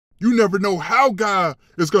You never know how God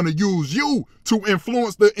is going to use you to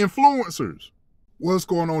influence the influencers. What's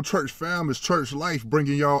going on, church fam? It's Church Life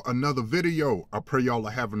bringing y'all another video. I pray y'all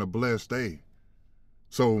are having a blessed day.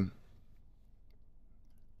 So,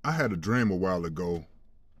 I had a dream a while ago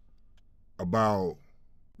about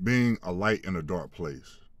being a light in a dark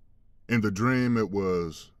place. In the dream, it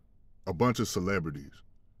was a bunch of celebrities,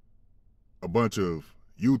 a bunch of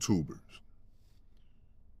YouTubers,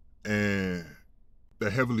 and the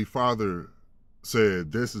Heavenly Father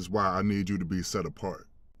said, this is why I need you to be set apart,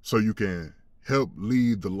 so you can help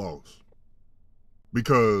lead the lost.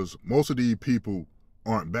 Because most of these people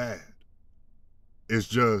aren't bad. It's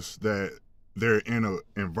just that they're in an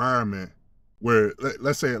environment where,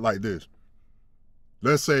 let's say it like this.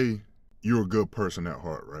 Let's say you're a good person at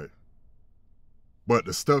heart, right? But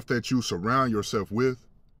the stuff that you surround yourself with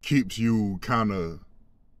keeps you kind of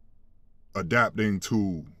adapting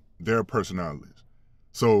to their personalities.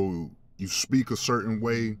 So you speak a certain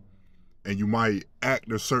way and you might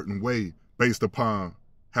act a certain way based upon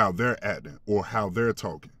how they're acting or how they're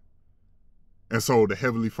talking. And so the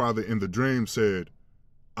Heavenly Father in the dream said,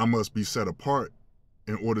 I must be set apart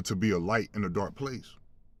in order to be a light in a dark place.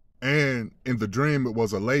 And in the dream, it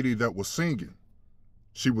was a lady that was singing.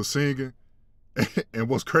 She was singing. And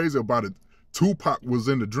what's crazy about it, Tupac was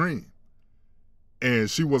in the dream. And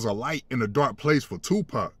she was a light in a dark place for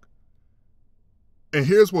Tupac. And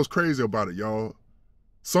here's what's crazy about it, y'all.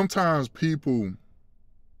 Sometimes people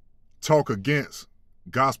talk against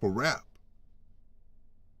gospel rap.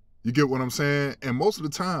 You get what I'm saying? And most of the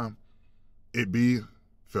time, it be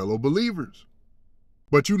fellow believers.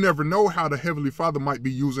 But you never know how the Heavenly Father might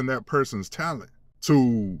be using that person's talent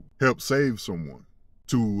to help save someone,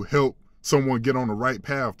 to help someone get on the right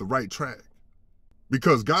path, the right track.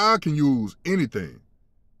 Because God can use anything.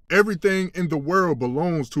 Everything in the world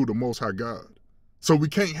belongs to the Most High God. So we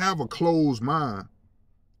can't have a closed mind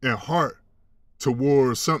and heart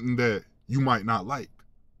towards something that you might not like.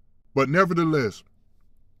 But nevertheless,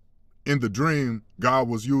 in the dream, God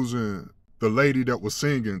was using the lady that was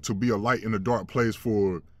singing to be a light in a dark place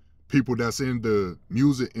for people that's in the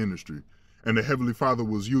music industry. And the Heavenly Father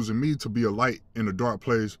was using me to be a light in a dark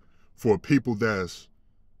place for people that's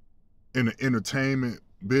in the entertainment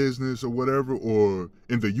business or whatever, or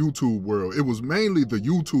in the YouTube world. It was mainly the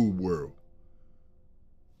YouTube world.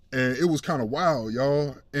 And it was kind of wild,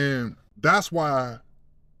 y'all. And that's why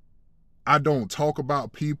I don't talk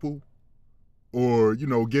about people or,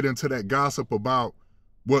 get into that gossip about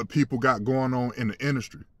what people got going on in the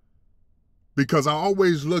industry. Because I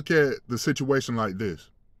always look at the situation like this.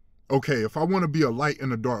 Okay, if I want to be a light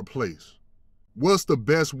in a dark place, what's the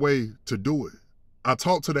best way to do it? I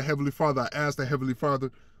talked to the Heavenly Father. I asked the Heavenly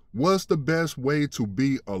Father, what's the best way to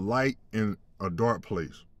be a light in a dark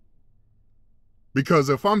place? Because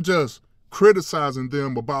if I'm just criticizing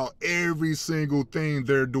them about every single thing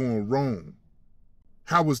they're doing wrong,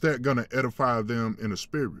 how is that going to edify them in the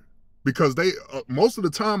spirit? Because they, most of the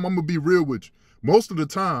time, I'm going to be real with you, most of the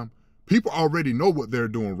time, people already know what they're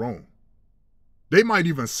doing wrong. They might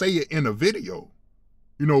even say it in a video.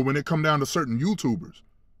 When it come down to certain YouTubers,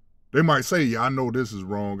 they might say, yeah, I know this is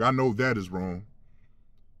wrong. I know that is wrong.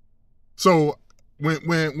 So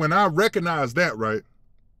when I recognize that, right,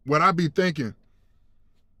 what I be thinking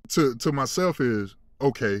to myself is,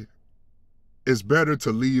 okay, it's better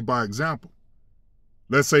to lead by example.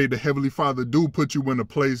 Let's say the Heavenly Father do put you in a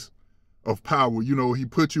place of power. He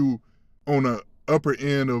put you on the upper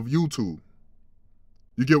end of YouTube.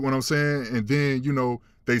 You get what I'm saying? And then,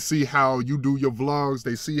 they see how you do your vlogs.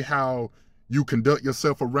 They see how you conduct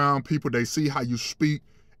yourself around people. They see how you speak.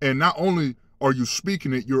 And not only are you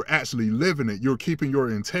speaking it, you're actually living it. You're keeping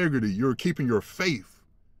your integrity. You're keeping your faith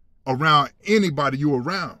around anybody you're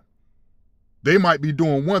around. They might be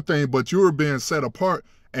doing one thing, but you're being set apart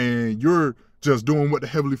and you're just doing what the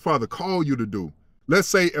Heavenly Father called you to do. Let's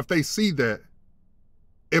say if they see that,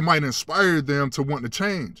 it might inspire them to want to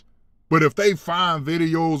change. But if they find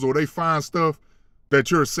videos or they find stuff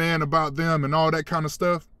that you're saying about them and all that kind of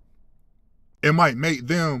stuff, it might make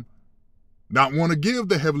them not want to give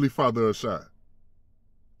the Heavenly Father a shot.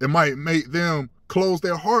 It might make them close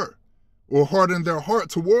their heart or harden their heart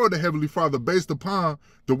toward the Heavenly Father based upon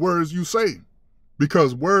the words you say.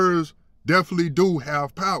 Because words definitely do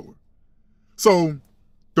have power. So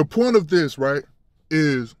the point of this, right,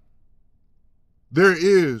 is there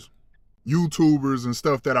is YouTubers and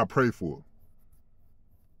stuff that I pray for.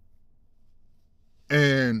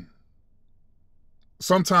 And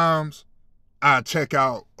sometimes I check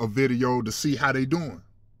out a video to see how they doing.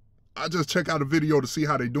 I just check out a video to see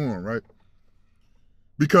how they doing, right?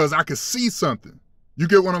 Because I can see something. You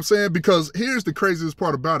get what I'm saying? Because here's the craziest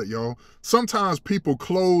part about it, y'all. Sometimes people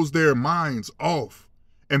close their minds off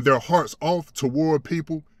and their hearts off toward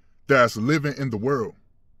people that's living in the world,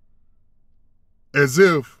 as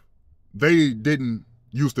if they didn't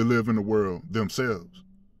used to live in the world themselves.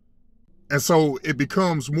 And so it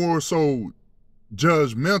becomes more so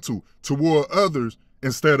judgmental toward others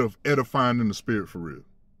instead of edifying in the spirit for real.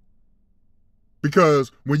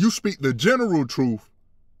 Because when you speak the general truth,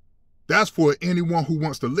 that's for anyone who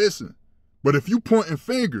wants to listen. But if you pointing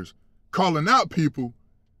fingers, calling out people,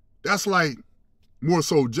 that's like more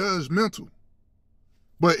so judgmental.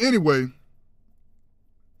 But anyway,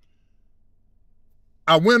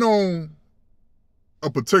 I went on a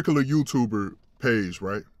particular YouTuber page,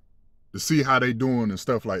 right, to see how they doing and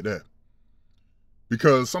stuff like that.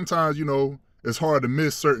 Because sometimes, you know, it's hard to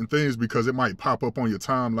miss certain things because it might pop up on your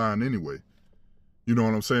timeline anyway. You know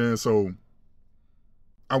what I'm saying? So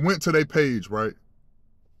I went to their page, right,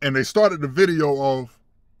 and they started the video off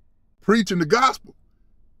preaching the gospel.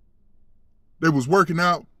 They was working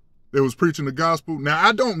out. They was preaching the gospel. Now,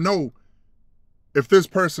 I don't know if this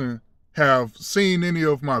person have seen any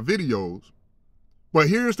of my videos, but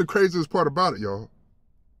here's the craziest part about it, y'all.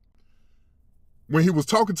 When he was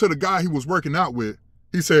talking to the guy he was working out with,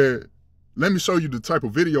 he said, let me show you the type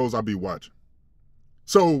of videos I be watching.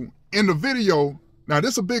 So in the video, now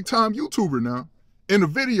this is a big time YouTuber now. In the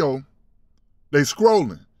video, they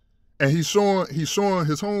scrolling and he's showing his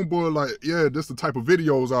homeboy like, yeah, this is the type of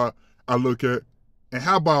videos I look at. And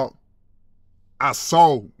how about I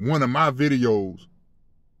saw one of my videos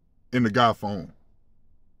in the guy's phone.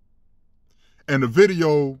 And the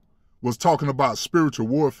video was talking about spiritual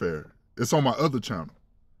warfare. It's on my other channel.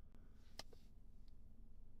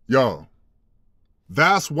 Y'all,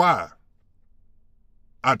 that's why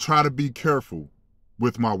I try to be careful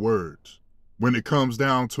with my words when it comes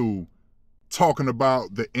down to talking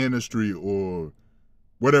about the industry or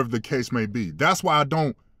whatever the case may be. That's why I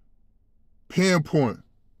don't pinpoint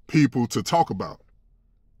people to talk about.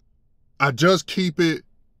 I just keep it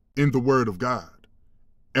in the word of God.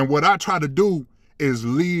 And what I try to do is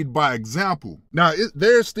lead by example. Now,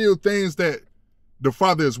 there's still things that the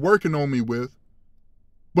Father is working on me with,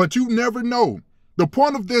 but you never know. The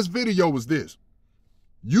point of this video is this.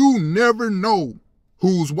 You never know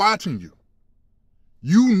who's watching you.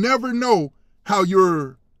 You never know how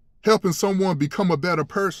you're helping someone become a better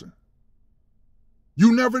person.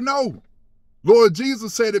 You never know. Lord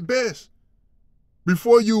Jesus said it best.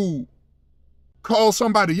 Before you call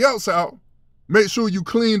somebody else out, make sure you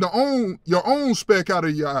clean your own speck out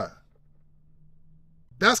of your eye.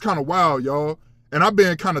 That's kind of wild, y'all. And I've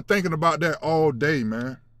been kind of thinking about that all day,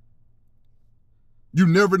 man. You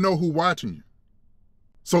never know who's watching you.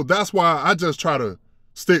 So that's why I just try to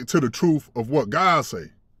stick to the truth of what God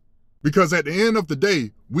say. Because at the end of the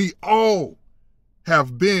day, we all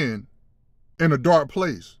have been in a dark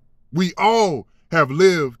place. We all have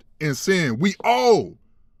lived in sin. We all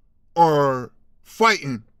are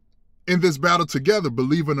fighting in this battle together,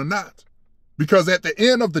 believe it or not. Because at the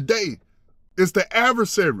end of the day, it's the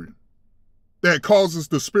adversary that causes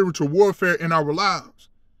the spiritual warfare in our lives.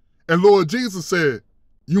 And Lord Jesus said,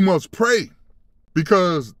 you must pray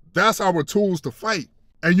because that's our tools to fight.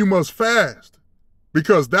 And you must fast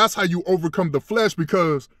because that's how you overcome the flesh,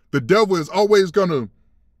 because the devil is always going to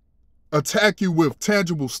attack you with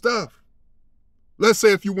tangible stuff. Let's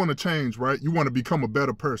say if you want to change, right? You want to become a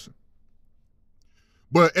better person.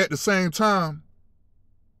 But at the same time,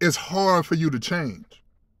 it's hard for you to change.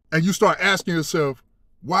 And you start asking yourself,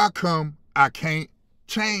 why come I can't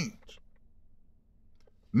change?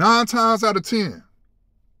 9 times out of 10,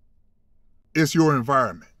 it's your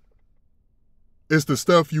environment. It's the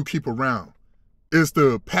stuff you keep around. It's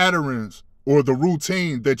the patterns or the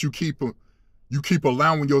routine that you keep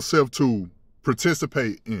allowing yourself to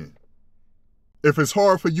participate in. If it's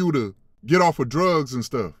hard for you to get off of drugs and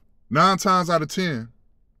stuff, 9 times out of 10,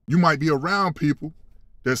 you might be around people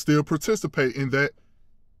that still participate in that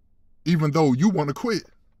even though you want to quit.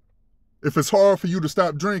 If it's hard for you to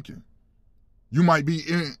stop drinking, you might be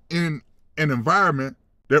in an environment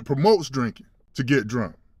that promotes drinking to get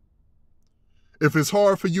drunk. If it's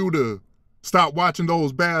hard for you to stop watching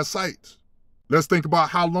those bad sites, let's think about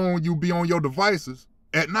how long you be on your devices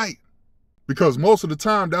at night. Because most of the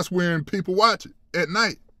time, that's when people watch it, at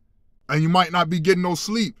night. And you might not be getting no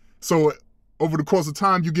sleep. So over the course of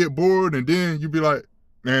time, you get bored and then you be like,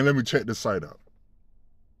 man, let me check this site out.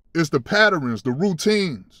 It's the patterns, the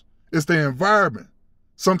routines. It's the environment.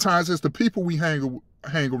 Sometimes it's the people we hang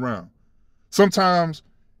around. Sometimes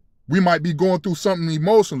we might be going through something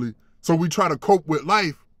emotionally, so we try to cope with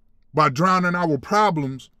life by drowning our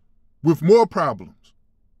problems with more problems.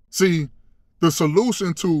 See, the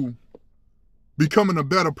solution to becoming a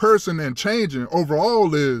better person and changing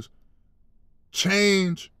overall is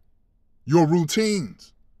change your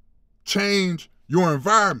routines, change your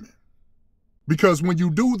environment. Because when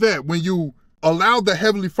you do that, when you allow the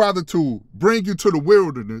Heavenly Father to bring you to the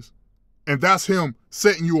wilderness, and that's him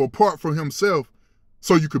setting you apart from himself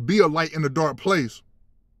so you could be a light in a dark place,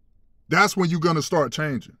 that's when you're going to start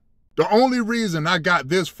changing. The only reason I got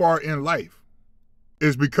this far in life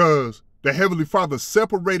is because the Heavenly Father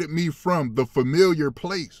separated me from the familiar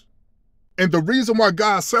place. And the reason why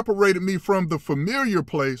God separated me from the familiar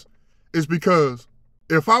place is because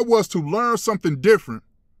if I was to learn something different,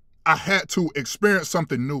 I had to experience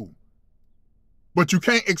something new. But you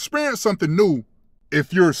can't experience something new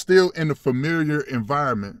if you're still in the familiar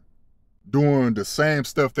environment doing the same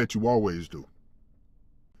stuff that you always do.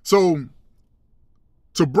 So,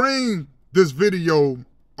 to bring this video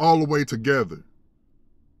all the way together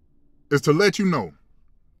is to let you know,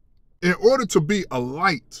 in order to be a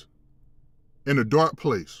light in a dark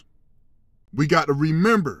place, we got to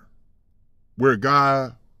remember where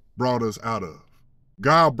God brought us out of.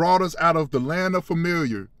 God brought us out of the land of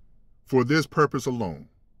familiar for this purpose alone,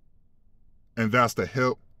 and that's to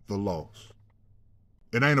help the lost.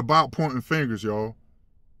 It ain't about pointing fingers, y'all.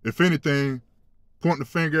 If anything, point the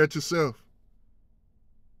finger at yourself.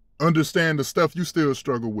 Understand the stuff you still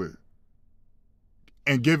struggle with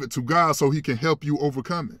and give it to God so he can help you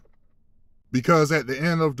overcome it. Because at the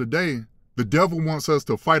end of the day, the devil wants us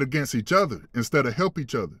to fight against each other instead of help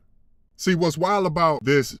each other. See, what's wild about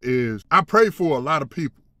this is I pray for a lot of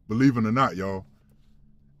people, believe it or not, y'all.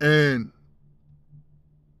 And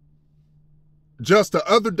just the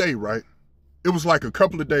other day, right? It was like a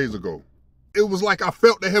couple of days ago. It was like I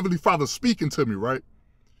felt the Heavenly Father speaking to me, right?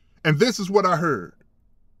 And this is what I heard.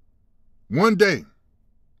 One day,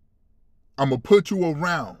 I'm going to put you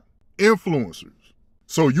around influencers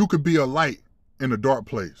so you could be a light in a dark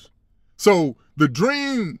place. So the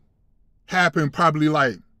dream happened probably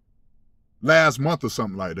like last month or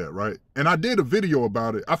something like that, right? And I did a video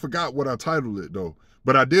about it. I forgot what I titled it though,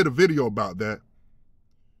 but I did a video about that.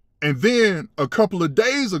 And then a couple of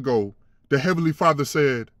days ago, the Heavenly Father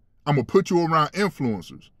said, I'm going to put you around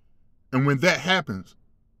influencers. And when that happens,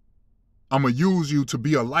 I'm going to use you to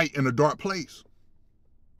be a light in a dark place.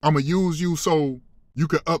 I'm going to use you so you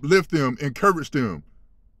can uplift them, encourage them,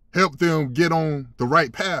 help them get on the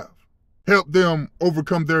right path, help them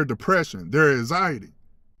overcome their depression, their anxiety,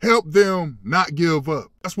 help them not give up.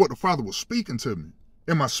 That's what the Father was speaking to me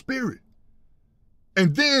in my spirit.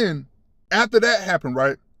 And then after that happened,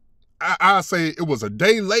 right, I say it was a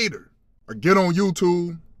day later. I get on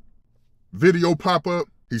YouTube, video pop up.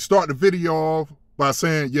 He start the video off by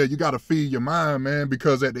saying, yeah, you got to feed your mind, man,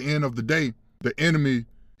 because at the end of the day, the enemy,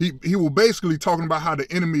 he was basically talking about how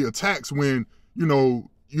the enemy attacks when, you know,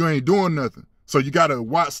 you ain't doing nothing. So you got to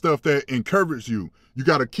watch stuff that encourages you. You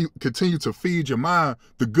got to continue to feed your mind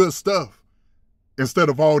the good stuff instead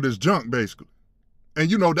of all this junk, basically. And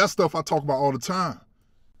you know, that stuff I talk about all the time.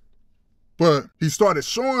 But he started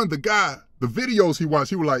showing the guy the videos he watched.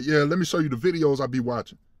 He was like, yeah, let me show you the videos I be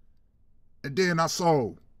watching. And then I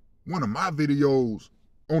saw one of my videos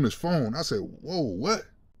on his phone. I said, whoa, what?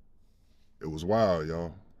 It was wild,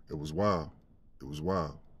 y'all. It was wild. It was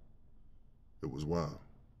wild. It was wild.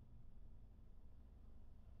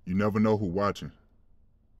 You never know who's watching.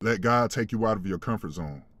 Let God take you out of your comfort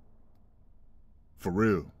zone. For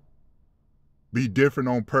real. Be different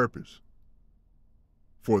on purpose.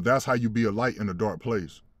 For that's how you be a light in a dark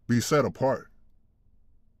place. Be set apart.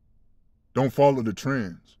 Don't follow the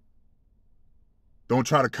trends. Don't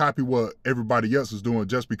try to copy what everybody else is doing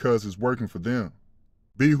just because it's working for them.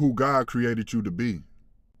 Be who God created you to be.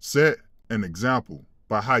 Set an example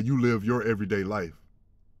by how you live your everyday life.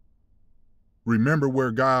 Remember where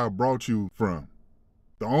God brought you from.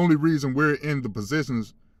 The only reason we're in the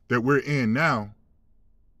positions that we're in now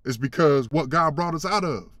is because what God brought us out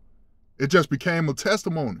of. It just became a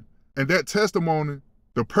testimony. And that testimony,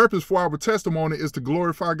 the purpose for our testimony is to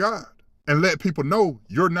glorify God and let people know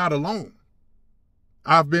you're not alone.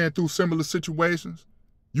 I've been through similar situations.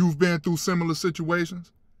 You've been through similar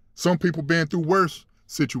situations. Some people been through worse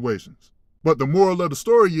situations. But the moral of the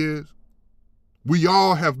story is we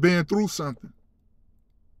all have been through something.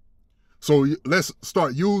 So let's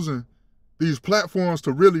start using these platforms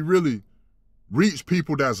to really, really reach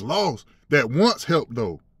people that's lost, that wants help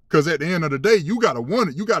though. Because at the end of the day, you got to want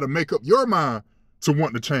it. You got to make up your mind to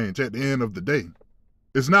want to change at the end of the day.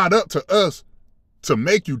 It's not up to us to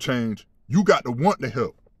make you change. You got to want the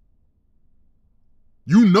help.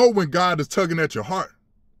 You know when God is tugging at your heart.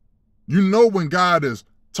 You know when God is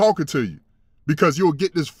talking to you because you'll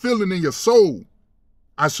get this feeling in your soul.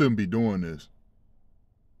 I shouldn't be doing this.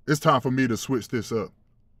 It's time for me to switch this up.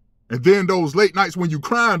 And then those late nights when you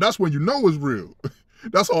crying, that's when you know it's real.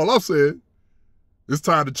 That's all I've said. It's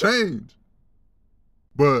time to change.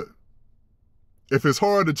 But if it's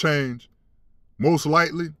hard to change, most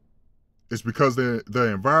likely it's because the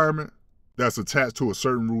environment that's attached to a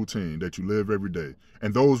certain routine that you live every day.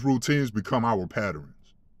 And those routines become our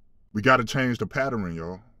patterns. We got to change the pattern,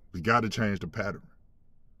 y'all. We got to change the pattern.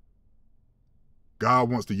 God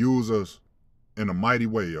wants to use us in a mighty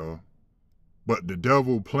way, y'all. But the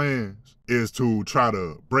devil's plans is to try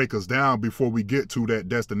to break us down before we get to that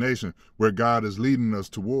destination where God is leading us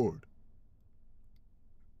toward.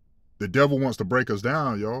 The devil wants to break us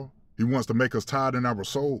down, y'all. He wants to make us tired in our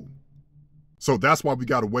soul. So that's why we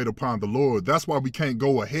got to wait upon the Lord. That's why we can't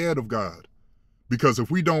go ahead of God. Because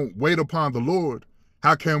if we don't wait upon the Lord,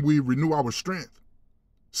 how can we renew our strength?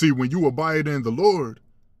 See, when you abide in the Lord,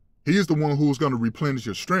 He's the one who's going to replenish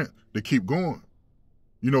your strength to keep going.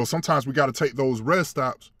 You know, sometimes we got to take those rest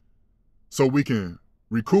stops so we can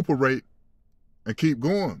recuperate and keep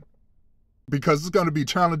going. Because there's going to be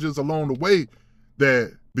challenges along the way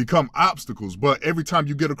that become obstacles. But every time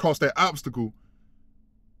you get across that obstacle,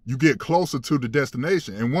 you get closer to the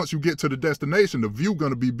destination. And once you get to the destination, the view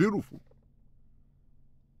going to be beautiful.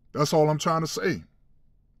 That's all I'm trying to say.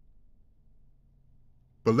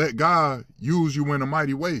 But let God use you in a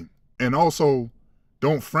mighty way. And also,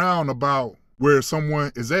 don't frown about where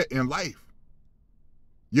someone is at in life.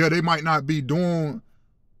 Yeah, they might not be doing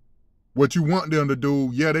what you want them to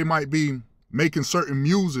do. Yeah, they might be making certain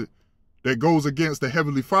music that goes against the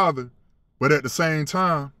Heavenly Father. But at the same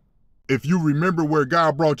time, if you remember where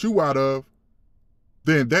God brought you out of,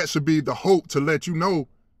 then that should be the hope to let you know,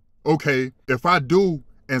 okay, if I do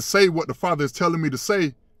and say what the Father is telling me to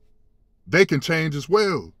say, they can change as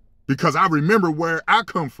well, because I remember where I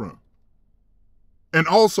come from. And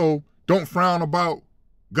also, don't frown about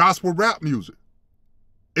gospel rap music.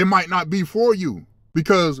 It might not be for you,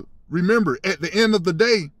 because remember, at the end of the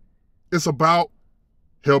day, it's about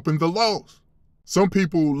helping the lost. Some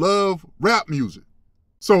people love rap music.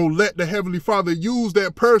 So let the Heavenly Father use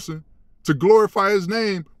that person to glorify His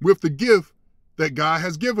name with the gift that God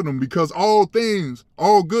has given them, because all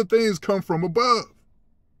good things come from above.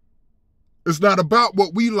 It's not about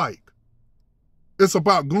what we like. It's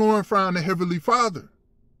about glorifying the Heavenly Father.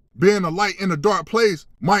 Being a light in a dark place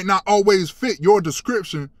might not always fit your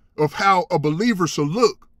description of how a believer should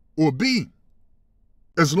look or be.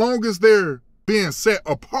 As long as they're being set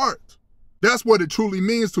apart, that's what it truly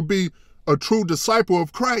means to be a true disciple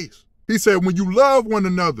of Christ. He said, when you love one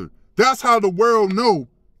another, that's how the world know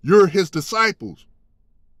you're His disciples.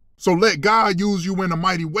 So let God use you in a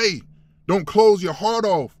mighty way. Don't close your heart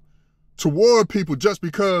off toward people just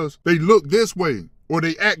because they look this way or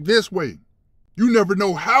they act this way. You never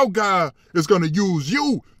know how God is going to use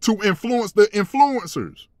you to influence the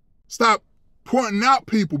influencers. Stop pointing out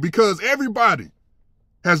people, because everybody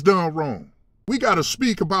has done wrong. We got to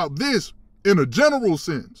speak about this in a general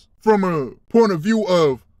sense, from a point of view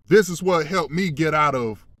of, this is what helped me get out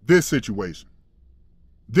of this situation.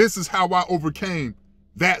 This is how I overcame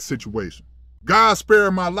that situation. God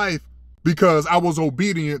spared my life because I was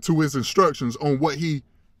obedient to His instructions on what He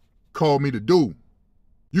called me to do.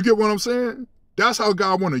 You get what I'm saying? That's how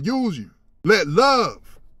God want to use you. Let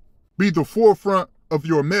love be the forefront of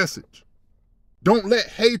your message. Don't let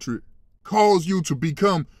hatred cause you to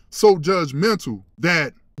become so judgmental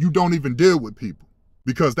that you don't even deal with people,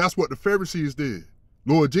 because that's what the Pharisees did.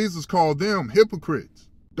 Lord Jesus called them hypocrites.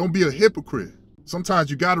 Don't be a hypocrite. Sometimes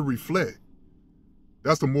you got to reflect.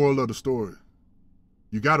 That's the moral of the story.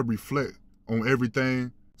 You got to reflect on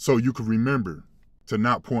everything so you can remember to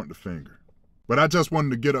not point the finger. But I just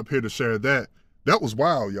wanted to get up here to share that. That was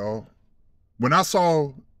wild, y'all. When I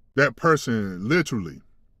saw that person literally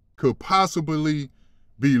could possibly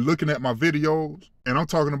be looking at my videos, and I'm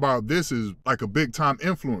talking about, this is like a big time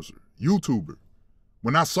influencer, YouTuber.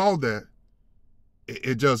 When I saw that,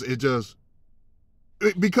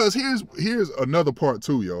 because here's another part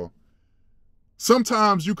too, y'all.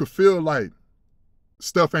 Sometimes you could feel like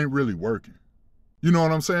stuff ain't really working. You know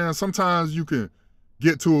what I'm saying? Sometimes you can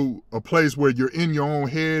get to a place where you're in your own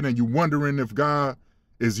head and you're wondering if God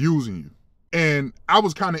is using you. And I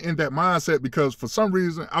was kind of in that mindset because for some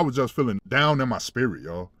reason I was just feeling down in my spirit,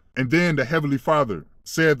 y'all. And then the Heavenly Father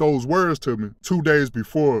said those words to me 2 days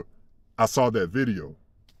before I saw that video.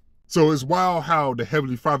 So it's wild how the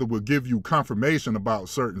Heavenly Father will give you confirmation about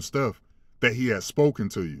certain stuff that He has spoken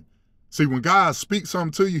to you. See, when God speaks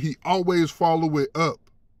something to you, He always follow it up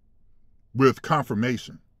with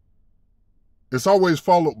confirmation. It's always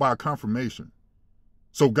followed by confirmation.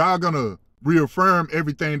 So God gonna reaffirm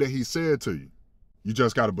everything that he said to you. You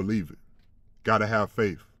just gotta believe it. Gotta have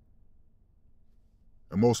faith.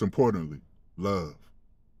 And most importantly, love.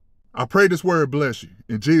 I pray this word bless you.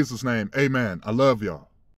 In Jesus' name, amen. I love y'all.